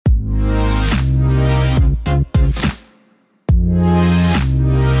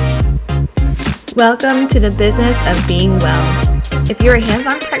Welcome to the business of being well. If you're a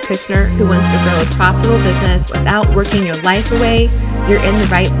hands-on practitioner who wants to grow a profitable business without working your life away, you're in the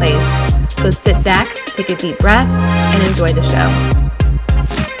right place. So sit back, take a deep breath, and enjoy the show.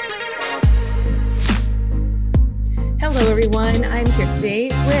 Hello, everyone. I'm here today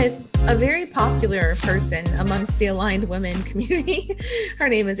with a very popular person amongst the aligned women community. Her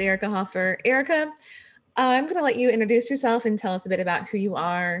name is Ericca Hoffer. Ericca, I'm going to let you introduce yourself and tell us a bit about who you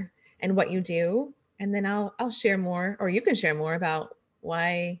are and what you do. And then I'll share more, or you can share more about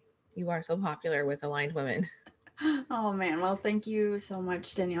why you are so popular with aligned women. Oh man, well, thank you so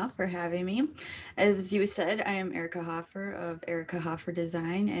much, Danielle, for having me. As you said, I am Ericca Hoffer of Ericca Hoffer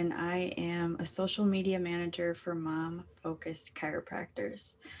Design, and I am a social media manager for mom-focused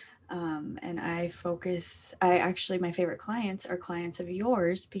chiropractors. And my favorite clients are clients of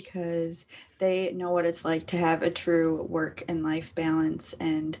yours because they know what it's like to have a true work and life balance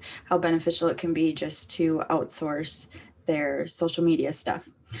and how beneficial it can be just to outsource their social media stuff.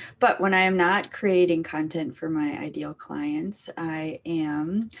 But when I am not creating content for my ideal clients, I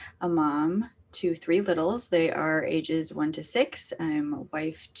am a mom to three littles. They are ages 1 to 6. I'm a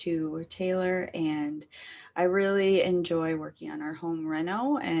wife to Taylor, and I really enjoy working on our home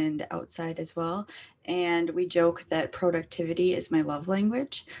reno and outside as well. And we joke that productivity is my love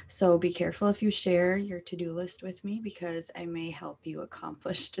language. So be careful if you share your to do list with me because I may help you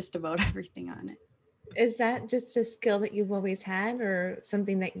accomplish just about everything on it. Is that just a skill that you've always had or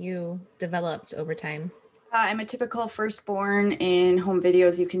something that you developed over time? I'm a typical firstborn. In home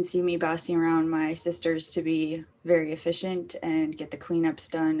videos. You can see me bossing around my sisters to be very efficient and get the cleanups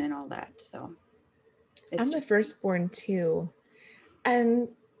done and all that. So it's I'm the just, firstborn too. And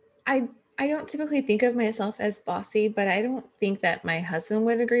I I don't typically think of myself as bossy, but I don't think that my husband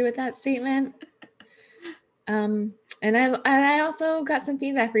would agree with that statement. Um, and I also got some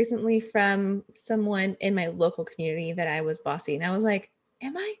feedback recently from someone in my local community that I was bossy, and I was like,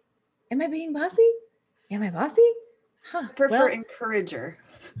 "Am I? Am I being bossy? Am I bossy? Huh? I prefer Well, encourager.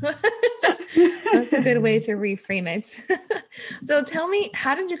 that's a good way to reframe it." So, tell me,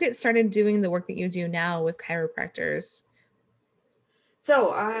 how did you get started doing the work that you do now with chiropractors?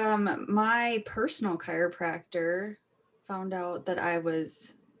 So, my personal chiropractor found out that I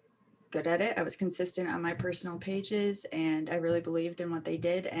was good at it. I was consistent on my personal pages and I really believed in what they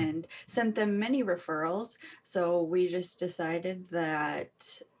did and sent them many referrals. So we just decided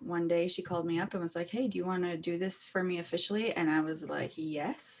that one day she called me up and was like, "Hey, do you want to do this for me officially?" And I was like,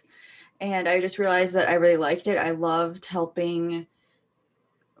 "Yes." And I just realized that I really liked it. I loved helping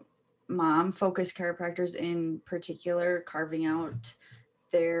mom focused chiropractors in particular, carving out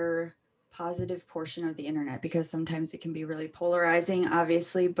their positive portion of the internet because sometimes it can be really polarizing,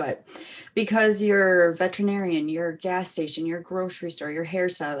 obviously. But because your veterinarian, your gas station, your grocery store, your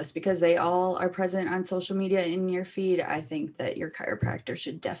hairstylist, because they all are present on social media in your feed, I think that your chiropractor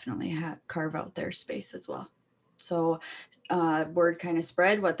should definitely carve out their space as well. So word kind of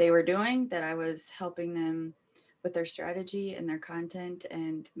spread what they were doing, that I was helping them with their strategy and their content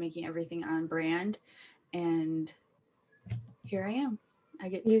and making everything on brand. And here I am. I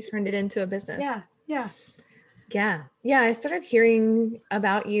get to, You turned it into a business. yeah, yeah. Yeah. Yeah. I started hearing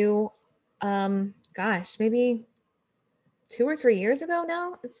about you, gosh, maybe 2 or 3 years ago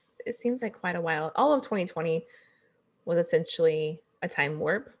now. It seems like quite a while. All of 2020 was essentially a time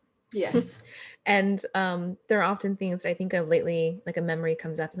warp. Yes. And there are often things I think of lately, like a memory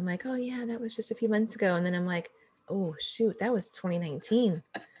comes up and I'm like, oh yeah, that was just a few months ago. And then I'm like, oh shoot, that was 2019.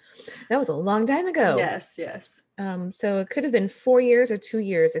 That was a long time ago. Yes, yes. So it could have been 4 years or 2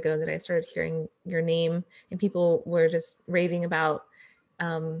 years ago that I started hearing your name and people were just raving about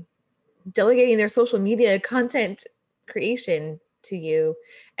um, delegating their social media content creation to you.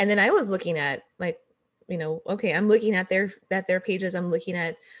 And then I was looking at like, okay, I'm looking at their pages. I'm looking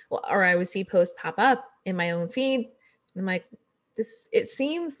at, well, or I would see posts pop up in my own feed. And I'm like, it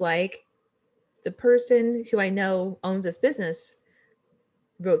seems like the person who I know owns this business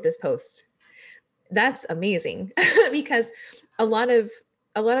wrote this post. That's amazing because a lot of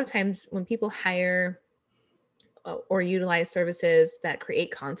a lot of times when people hire or utilize services that create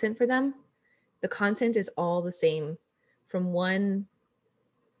content for them, the content is all the same from one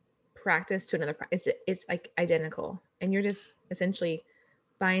practice to another practice. It's like identical, and you're just essentially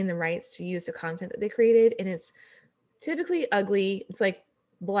buying the rights to use the content that they created, and it's typically ugly. It's like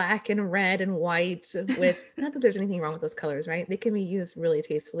black and red and white with, not that there's anything wrong with those colors, right? They can be used really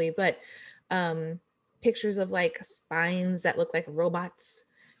tastefully, but um pictures of like spines that look like robots,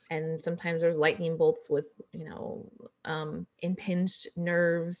 and sometimes there's lightning bolts with, impinged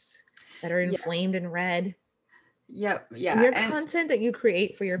nerves that are Yeah. inflamed and red. Yep. And Yeah. your And content that you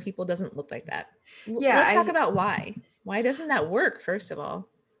create for your people doesn't look like that. yeah, Let's talk I about why. Why doesn't that work, first of all?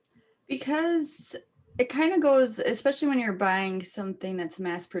 because it kind of goes, especially when you're buying something that's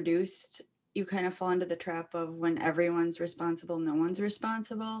mass produced, you kind of fall into the trap of when everyone's responsible, no one's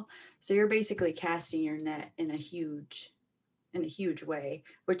responsible. So you're basically casting your net in a huge way,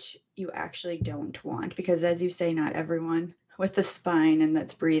 which you actually don't want, because as you say, not everyone with the spine and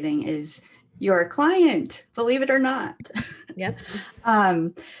that's breathing is your client, believe it or not. Yep.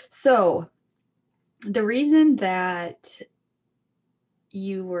 um, so the reason that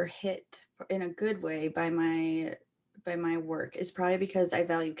you were hit in a good way by my work is probably because I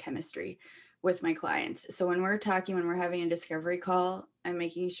value chemistry with my clients. So when we're talking, when we're having a discovery call, I'm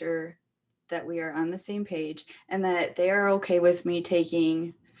making sure that we are on the same page and that they are okay with me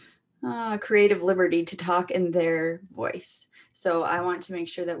taking creative liberty to talk in their voice. So I want to make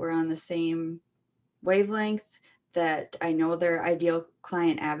sure that we're on the same wavelength, that I know their ideal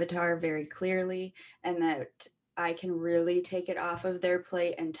client avatar very clearly, and that I can really take it off of their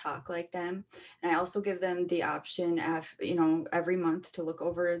plate and talk like them. And I also give them the option of, every month to look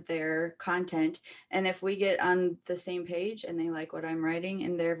over their content. And if we get on the same page and they like what I'm writing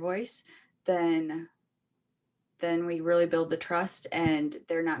in their voice, then we really build the trust and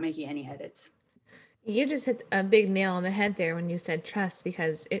they're not making any edits. You just hit a big nail on the head there when you said trust,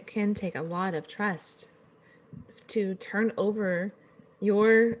 because it can take a lot of trust to turn over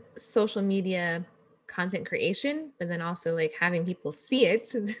your social media content creation, but then also like having people see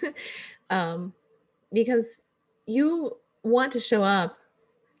it. um, because you want to show up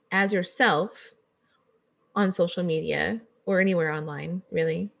as yourself on social media or anywhere online,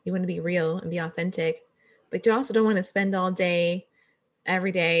 really. You want to be real and be authentic, but you also don't want to spend all day,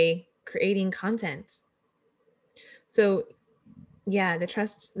 every day creating content. So yeah, the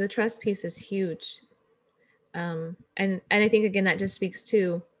trust piece is huge. And I think again that just speaks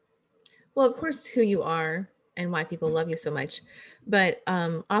to, well, of course, who you are and why people love you so much, but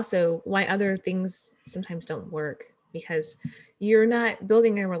also why other things sometimes don't work, because you're not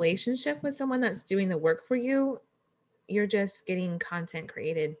building a relationship with someone that's doing the work for you. You're just getting content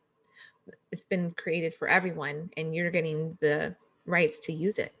created. It's been created for everyone, and you're getting the rights to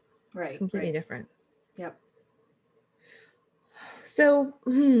use it. It's Right, completely right. different. Yep. So,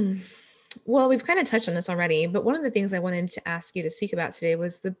 well, we've kind of touched on this already, but one of the things I wanted to ask you to speak about today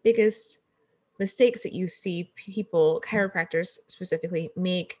was the biggest mistakes that you see people, chiropractors specifically,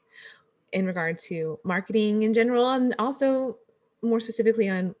 make in regard to marketing in general, and also more specifically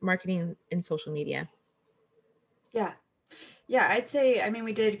on marketing in social media. Yeah. Yeah, I'd say, I mean,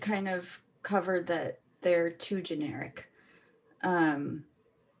 we did kind of cover that they're too generic. Um,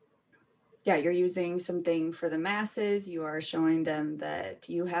 yeah, you're using something for the masses. You are showing them that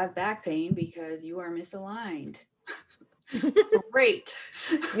you have back pain because you are misaligned. Great.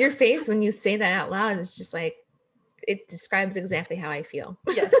 Your face when you say that out loud is just like, it describes exactly how I feel.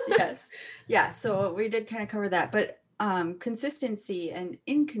 Yes, yes. Yeah, so we did kind of cover that. But consistency and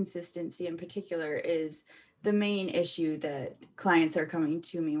inconsistency in particular is the main issue that clients are coming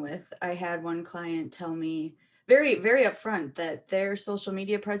to me with. I had one client tell me very, very upfront that their social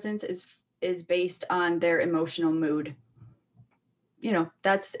media presence is based on their emotional mood.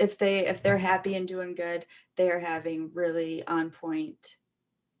 That's if they're happy and doing good, they are having really on point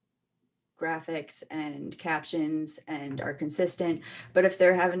graphics and captions and are consistent. But if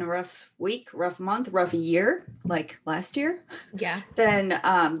they're having a rough week, rough month, rough year, like last year, Yeah. then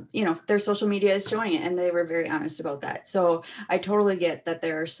their social media is showing it, and they were very honest about that. So I totally get that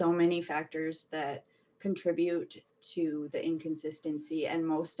there are so many factors that contribute to the inconsistency, and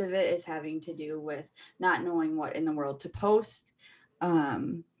most of it is having to do with not knowing what in the world to post,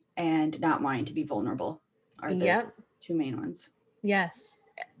 and not wanting to be vulnerable are the Yep. two main ones. Yes.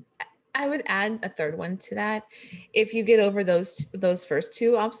 I would add a third one to that. If you get over those first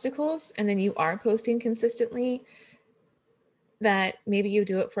two obstacles and then you are posting consistently, that maybe you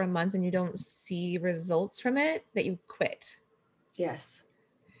do it for a month and you don't see results from it, that you quit. Yes.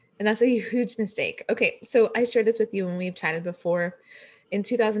 And that's a huge mistake. Okay, so I shared this with you when we've chatted before. In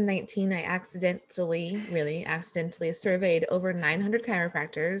 2019, I really accidentally surveyed over 900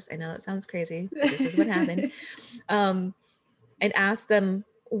 chiropractors. I know that sounds crazy, but this is what happened. Um, and asked them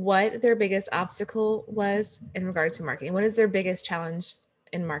what their biggest obstacle was in regard to marketing. What is their biggest challenge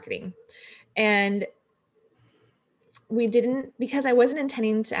in marketing? And we didn't, because I wasn't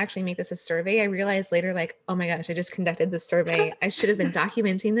intending to actually make this a survey. I realized later, like, oh my gosh, I just conducted this survey. I should have been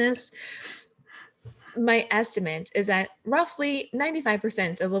documenting this. My estimate is that roughly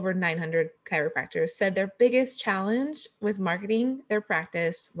 95% of over 900 chiropractors said their biggest challenge with marketing their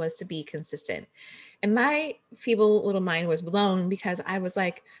practice was to be consistent. And my feeble little mind was blown because I was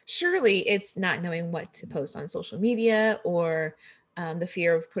like, surely it's not knowing what to post on social media or the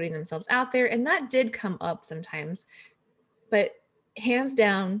fear of putting themselves out there. And that did come up sometimes. But hands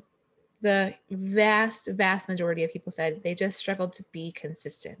down, the vast majority of people said they just struggled to be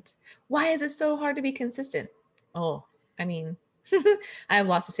consistent. Why is it so hard to be consistent? Oh, I mean, I have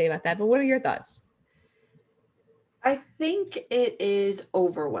lots to say about that, but what are your thoughts? I think it is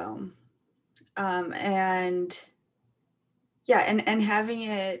overwhelm. And yeah, and having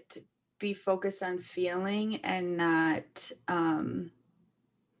it be focused on feeling and not,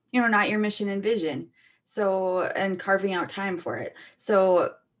 not your mission and vision. So, and carving out time for it.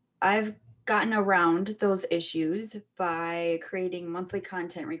 So I've gotten around those issues by creating monthly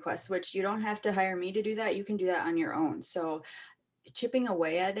content requests, which you don't have to hire me to do that. You can do that on your own. So chipping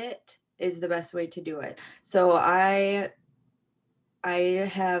away at it is the best way to do it. So I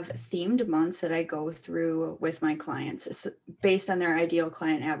have themed months that I go through with my clients based on their ideal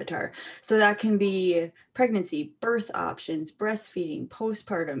client avatar. So that can be pregnancy, birth options, breastfeeding,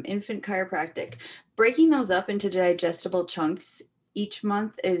 postpartum, infant chiropractic. Breaking those up into digestible chunks each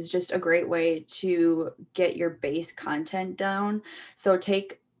month is just a great way to get your base content down. So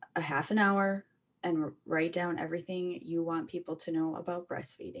take a half an hour and write down everything you want people to know about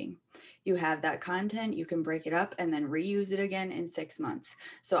breastfeeding. You have that content, you can break it up and then reuse it again in 6 months.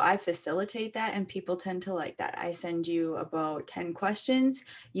 So I facilitate that and people tend to like that. I send you about 10 questions,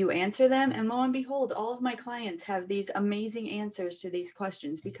 you answer them, and lo and behold, all of my clients have these amazing answers to these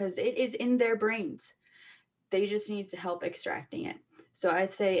questions because it is in their brains. They just need help extracting it. So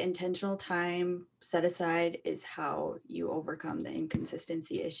I'd say intentional time set aside is how you overcome the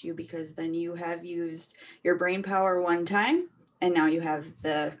inconsistency issue, because then you have used your brain power one time and now you have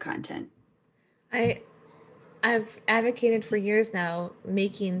the content. I I've advocated for years now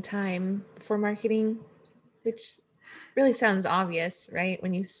making time for marketing, which really sounds obvious, right?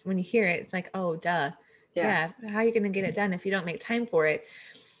 When you hear it, it's like, oh, duh. Yeah. Yeah, how are you going to get it done if you don't make time for it?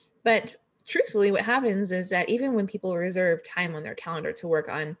 But truthfully, what happens is that even when people reserve time on their calendar to work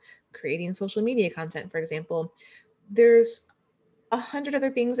on creating social media content, for example, there's 100 other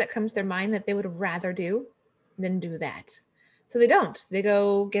things that come to their mind that they would rather do than do that. So they don't. They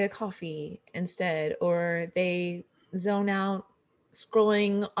go get a coffee instead, or they zone out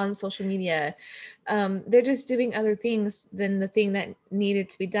scrolling on social media. They're just doing other things than the thing that needed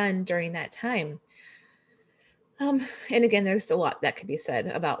to be done during that time. And again, there's a lot that could be said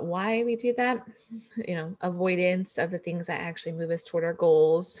about why we do that. Avoidance of the things that actually move us toward our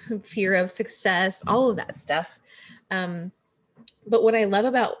goals, fear of success, all of that stuff. But what I love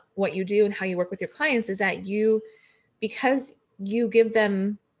about what you do and how you work with your clients is that because you give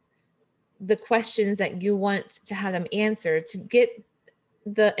them the questions that you want to have them answer to get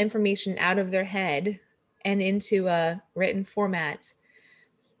the information out of their head and into a written format,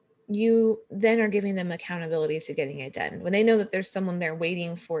 you then are giving them accountability to getting it done. When they know that there's someone there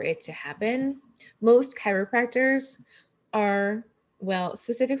waiting for it to happen, most chiropractors are, well,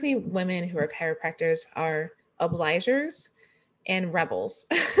 specifically women who are chiropractors are obligers and rebels.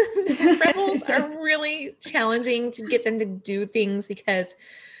 And rebels are really challenging to get them to do things because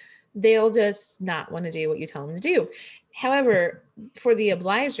they'll just not want to do what you tell them to do. However, for the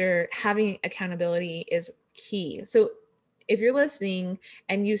obliger, having accountability is key. So if you're listening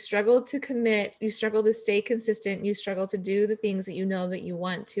and you struggle to commit, you struggle to stay consistent, you struggle to do the things that you know that you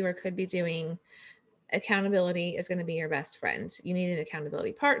want to or could be doing, accountability is going to be your best friend. You need an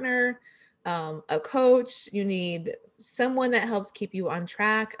accountability partner, a coach. You need someone that helps keep you on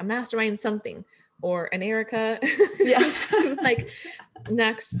track, a mastermind, something, or an Ericca, Yeah. who like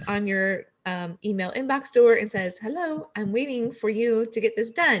knocks on your email inbox door and says, "Hello, I'm waiting for you to get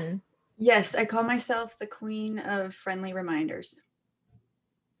this done." Yes, I call myself the queen of friendly reminders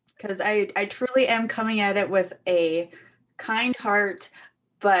because I truly am coming at it with a kind heart,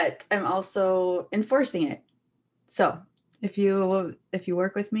 but I'm also enforcing it. So if you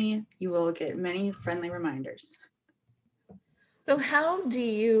work with me, you will get many friendly reminders. So, how do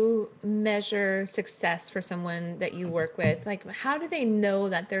you measure success for someone that you work with? Like, how do they know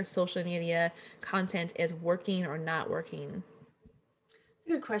that their social media content is working or not working? It's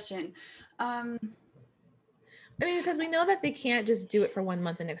a good question. Um, I mean, because we know that they can't just do it for 1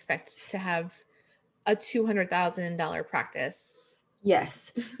 month and expect to have a $200,000 practice.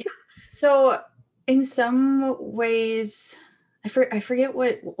 yes. Yeah. So in some ways, I forget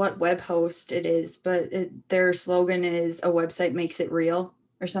what web host it is, but their slogan is "A website makes it real."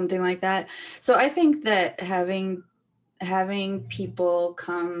 or something like that. So I think that having people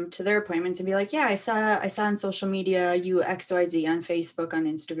come to their appointments and be like, yeah, I saw on social media you XYZ on Facebook, on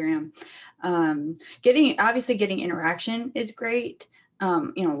Instagram. Getting interaction is great.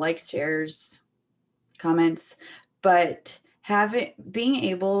 Likes, shares, comments, but being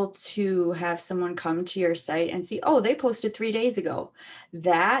able to have someone come to your site and see, oh, they posted 3 days ago,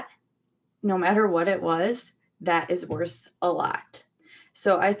 that no matter what it was, that is worth a lot.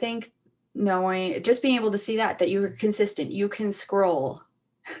 So I think just being able to see that you are consistent, you can scroll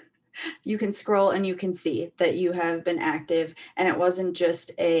and you can see that you have been active, and it wasn't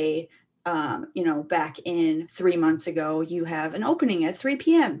just back in 3 months ago, you have an opening at 3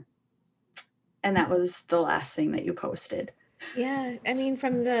 p.m. and that was the last thing that you posted. Yeah, I mean,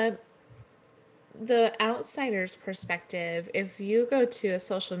 from the outsider's perspective, if you go to a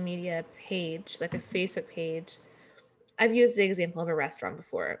social media page, like a Facebook page, I've used the example of a restaurant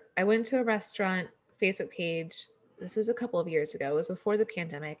before. I went to a restaurant Facebook page. This was a couple of years ago. It was before the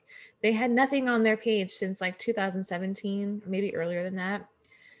pandemic. They had nothing on their page since like 2017, maybe earlier than that.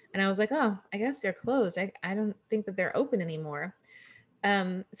 And I was like, oh, I guess they're closed. I don't think that they're open anymore.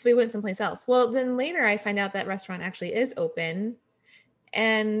 So we went someplace else. Well, then later I find out that restaurant actually is open.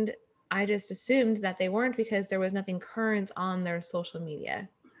 And I just assumed that they weren't because there was nothing current on their social media.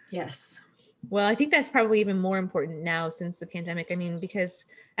 Yes. Well, I think that's probably even more important now since the pandemic. I mean, because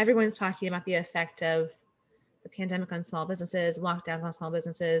everyone's talking about the effect of the pandemic on small businesses, lockdowns on small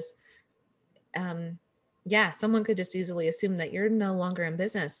businesses. Yeah, someone could just easily assume that you're no longer in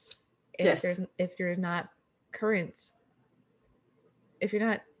business Yes. if you're not current. If you're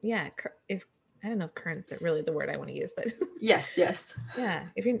not, yeah, if I don't know if current's really the word I want to use, but yes. yeah,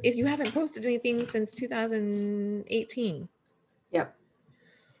 if you haven't posted anything since 2018. Yep.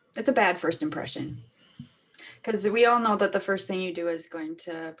 It's a bad first impression, because we all know that the first thing you do is going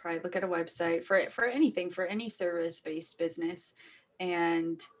to probably look at a website for anything, for any service-based business.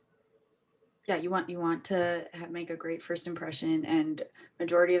 And yeah, you want to make a great first impression, and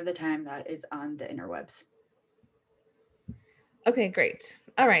majority of the time that is on the interwebs. Okay, great.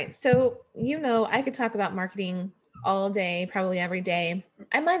 All right. So, I could talk about marketing all day, probably every day.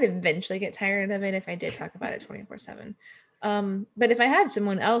 I might eventually get tired of it if I did talk about it 24/7. But if I had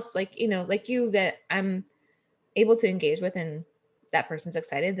someone else like you that I'm able to engage with and that person's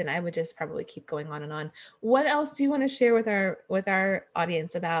excited, then I would just probably keep going on and on. What else do you want to share with our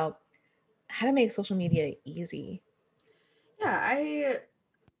audience about how to make social media easy? Yeah,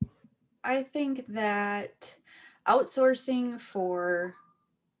 I think that outsourcing for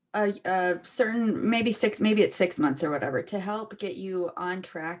a certain, maybe it's 6 months or whatever, to help get you on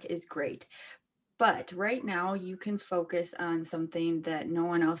track is great. But right now you can focus on something that no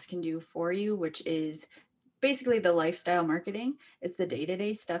one else can do for you, which is basically the lifestyle marketing. It's the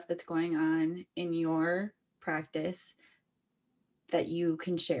day-to-day stuff that's going on in your practice that you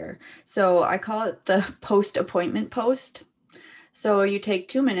can share. So I call it the post-appointment post. So you take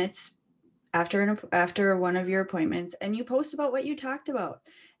 2 minutes after one of your appointments and you post about what you talked about.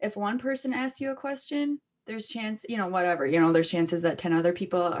 If one person asks you a question, there's there's chances that 10 other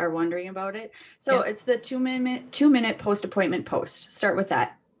people are wondering about it. So Yep. it's the 2-minute post-appointment post. Start with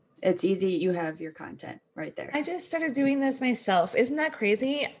that. It's easy. You have your content right there. I just started doing this myself. Isn't that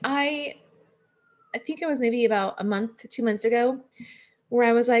crazy? I think it was maybe about a month, 2 months ago, where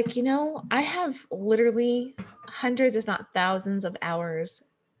I was like, I have literally hundreds, if not thousands, of hours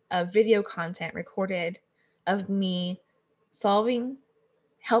of video content recorded of me helping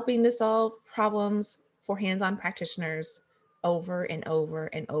to solve problems for hands on practitioners over and over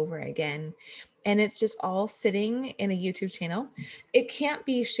and over again. And it's just all sitting in a YouTube channel. It can't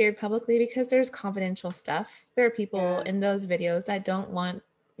be shared publicly because there's confidential stuff. There are people Yeah. in those videos that don't want,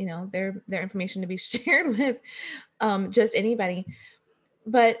 their information to be shared with just anybody.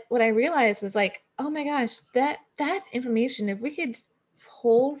 But what I realized was like, oh my gosh, that information, if we could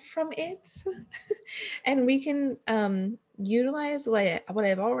pull from it and we can utilize what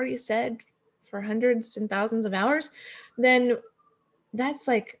I've already said for hundreds and thousands of hours, then that's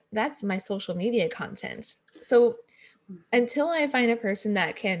my social media content. So until I find a person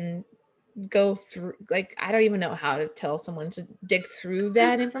that can go through, like, I don't even know how to tell someone to dig through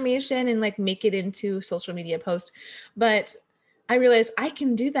that information and like make it into social media post, but I realize I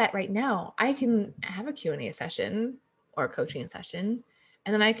can do that right now. I can have a Q&A session or a coaching session,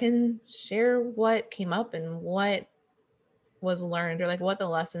 and then I can share what came up and what was learned, or like what the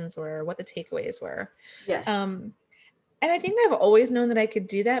lessons were, what the takeaways were. Yes. um and I think I've always known that I could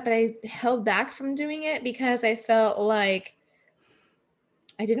do that, but I held back from doing it because I felt like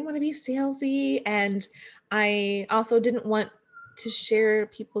I didn't want to be salesy, and I also didn't want to share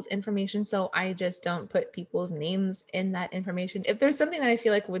people's information. So I just don't put people's names in that information. If there's something that I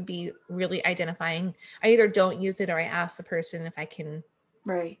feel like would be really identifying, I either don't use it or I ask the person if I can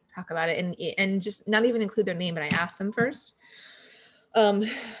talk about it, and just not even include their name, but I ask them first.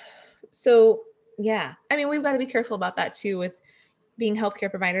 So yeah, I mean, we've got to be careful about that too with being healthcare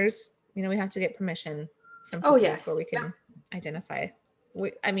providers. You know, we have to get permission from people before we can identify.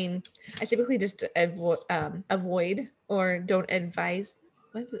 I mean, I typically just avoid or don't advise.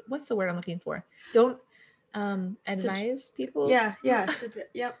 What's the word I'm looking for? Don't advise people.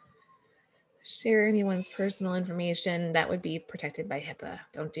 Yep. Share anyone's personal information that would be protected by HIPAA.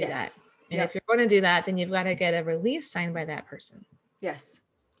 Don't do that. And Yep. if you're going to do that, then you've got to get a release signed by that person. Yes,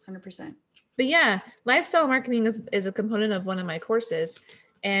 100%. But yeah, lifestyle marketing is a component of one of my courses.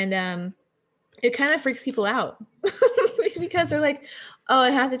 And it kind of freaks people out because they're like, oh,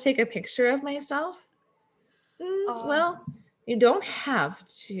 I have to take a picture of myself. Well, you don't have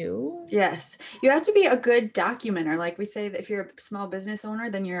to. Yes. You have to be a good documenter. Like we say that if you're a small business owner,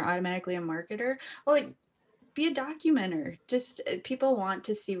 then you're automatically a marketer. Well, like, be a documenter. Just people want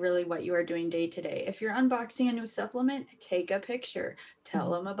to see really what you are doing day to day. If you're unboxing a new supplement, take a picture, tell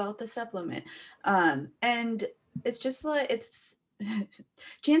them about the supplement. And it's just like, it's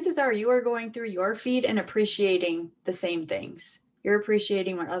chances are you are going through your feed and appreciating the same things. You're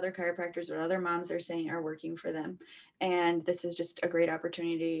appreciating what other chiropractors or other moms are saying are working for them. And this is just a great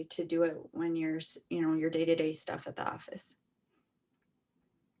opportunity to do it when you're, your day-to-day stuff at the office.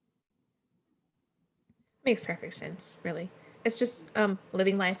 Makes perfect sense, really. It's just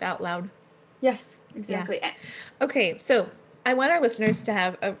living life out loud. Yes, exactly. Yeah. Okay, so I want our listeners to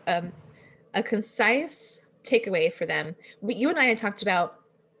have a concise takeaway for them. You and I had talked about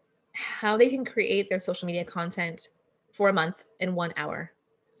how they can create their social media content for a month in 1 hour.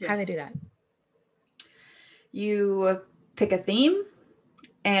 Yes. How do they do that? You pick a theme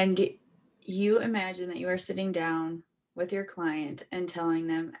and you imagine that you are sitting down with your client and telling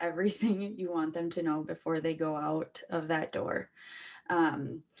them everything you want them to know before they go out of that door.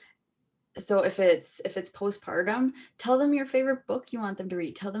 So if it's postpartum, tell them your favorite book you want them to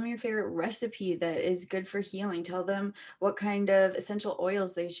read. Tell them your favorite recipe that is good for healing. Tell them what kind of essential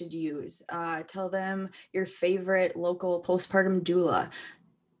oils they should use. Tell them your favorite local postpartum doula.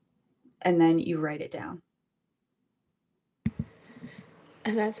 And then you write it down.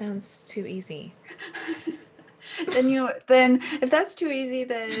 That sounds too easy. then if that's too easy,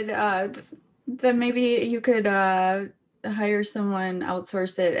 then maybe you could hire someone,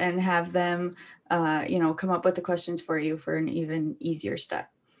 outsource it, and have them come up with the questions for you for an even easier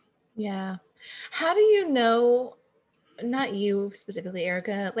step. Yeah. How do you know, not you specifically,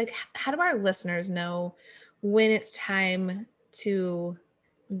 Ericca, like how do our listeners know when it's time to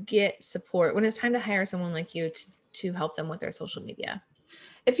get support, when it's time to hire someone like you to help them with their social media?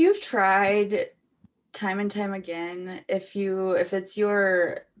 If you've tried time and time again, if it's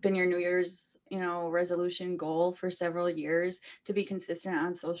been your New Year's, resolution goal for several years to be consistent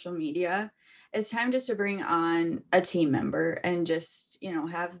on social media, it's time just to bring on a team member and just,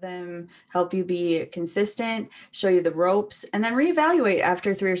 have them help you be consistent, show you the ropes, and then reevaluate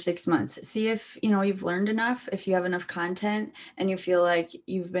after 3 or 6 months. See if, you've learned enough, if you have enough content and you feel like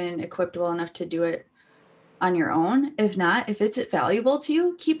you've been equipped well enough to do it on your own. If not, if it's valuable to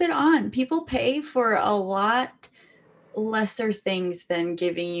you, keep it on. People pay for a lot lesser things than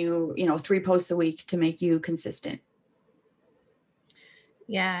giving you, 3 posts a week to make you consistent.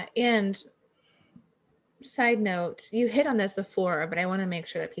 Yeah. And side note, you hit on this before, but I want to make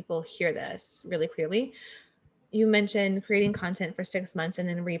sure that people hear this really clearly. You mentioned creating content for 6 months and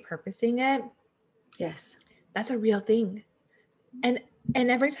then repurposing it. Yes. That's a real thing. And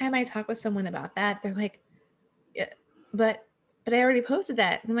every time I talk with someone about that, they're like, yeah, but I already posted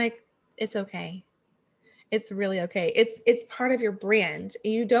that. And I'm like, it's okay. It's really okay. It's part of your brand.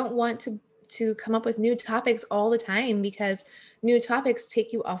 You don't want to come up with new topics all the time because new topics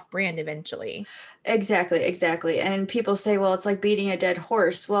take you off brand eventually. Exactly. And people say, well, it's like beating a dead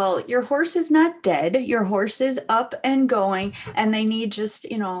horse. Well, your horse is not dead. Your horse is up and going, and they need just,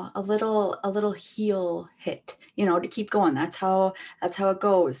 a little heel hit, to keep going. That's how it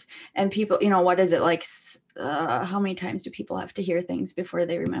goes. And people, what is it like? How many times do people have to hear things before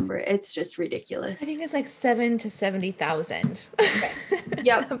they remember? It's just ridiculous. I think it's like 7,000 to 70,000.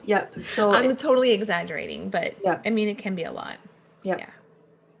 Yep. So I'm totally exaggerating, but yep. I mean, it can be a lot. Yep.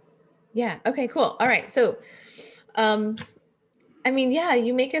 Yeah. Okay, cool. All right. So, I mean, yeah,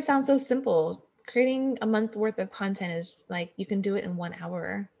 you make it sound so simple. Creating a month worth of content is like, you can do it in 1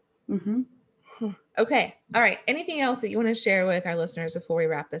 hour. Mm-hmm. Okay. All right. Anything else that you want to share with our listeners before we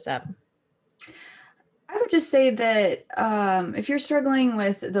wrap this up? I would just say that if you're struggling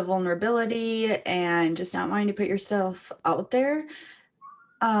with the vulnerability and just not wanting to put yourself out there,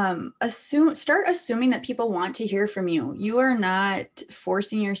 start assuming that people want to hear from you. You are not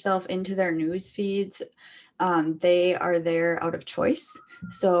forcing yourself into their news feeds. They are there out of choice.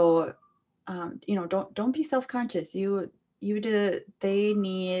 So, don't be self-conscious. They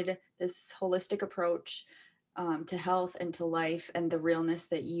need this holistic approach to health and to life and the realness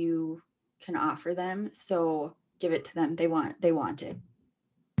that you can offer them. So give it to them. They want it.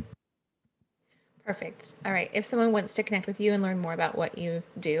 Perfect. All right. If someone wants to connect with you and learn more about what you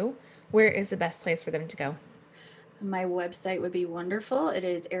do, where is the best place for them to go? My website would be wonderful. It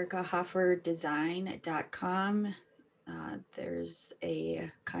is ericcahofferdesign.com. There's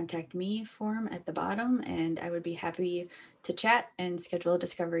a contact me form at the bottom, and I would be happy to chat and schedule a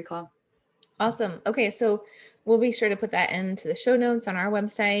discovery call. Awesome. Okay, so we'll be sure to put that into the show notes on our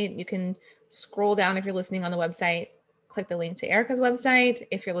website. You can scroll down if you're listening on the website, click the link to Ericca's website.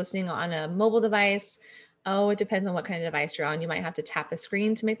 If you're listening on a mobile device, it depends on what kind of device you're on. You might have to tap the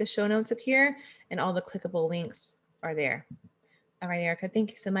screen to make the show notes appear, and all the clickable links are there. All right, Ericca,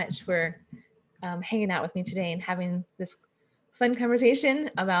 thank you so much for hanging out with me today and having this fun conversation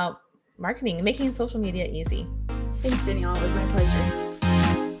about marketing and making social media easy. Thanks, Danielle. It was my pleasure.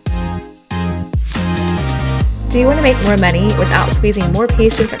 Do you want to make more money without squeezing more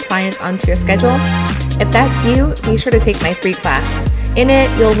patients or clients onto your schedule? If that's you, be sure to take my free class. In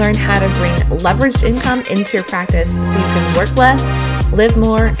it, you'll learn how to bring leveraged income into your practice so you can work less, live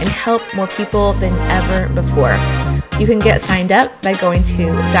more, and help more people than ever before. You can get signed up by going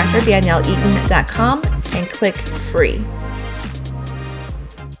to drdanielleeaton.com and click free.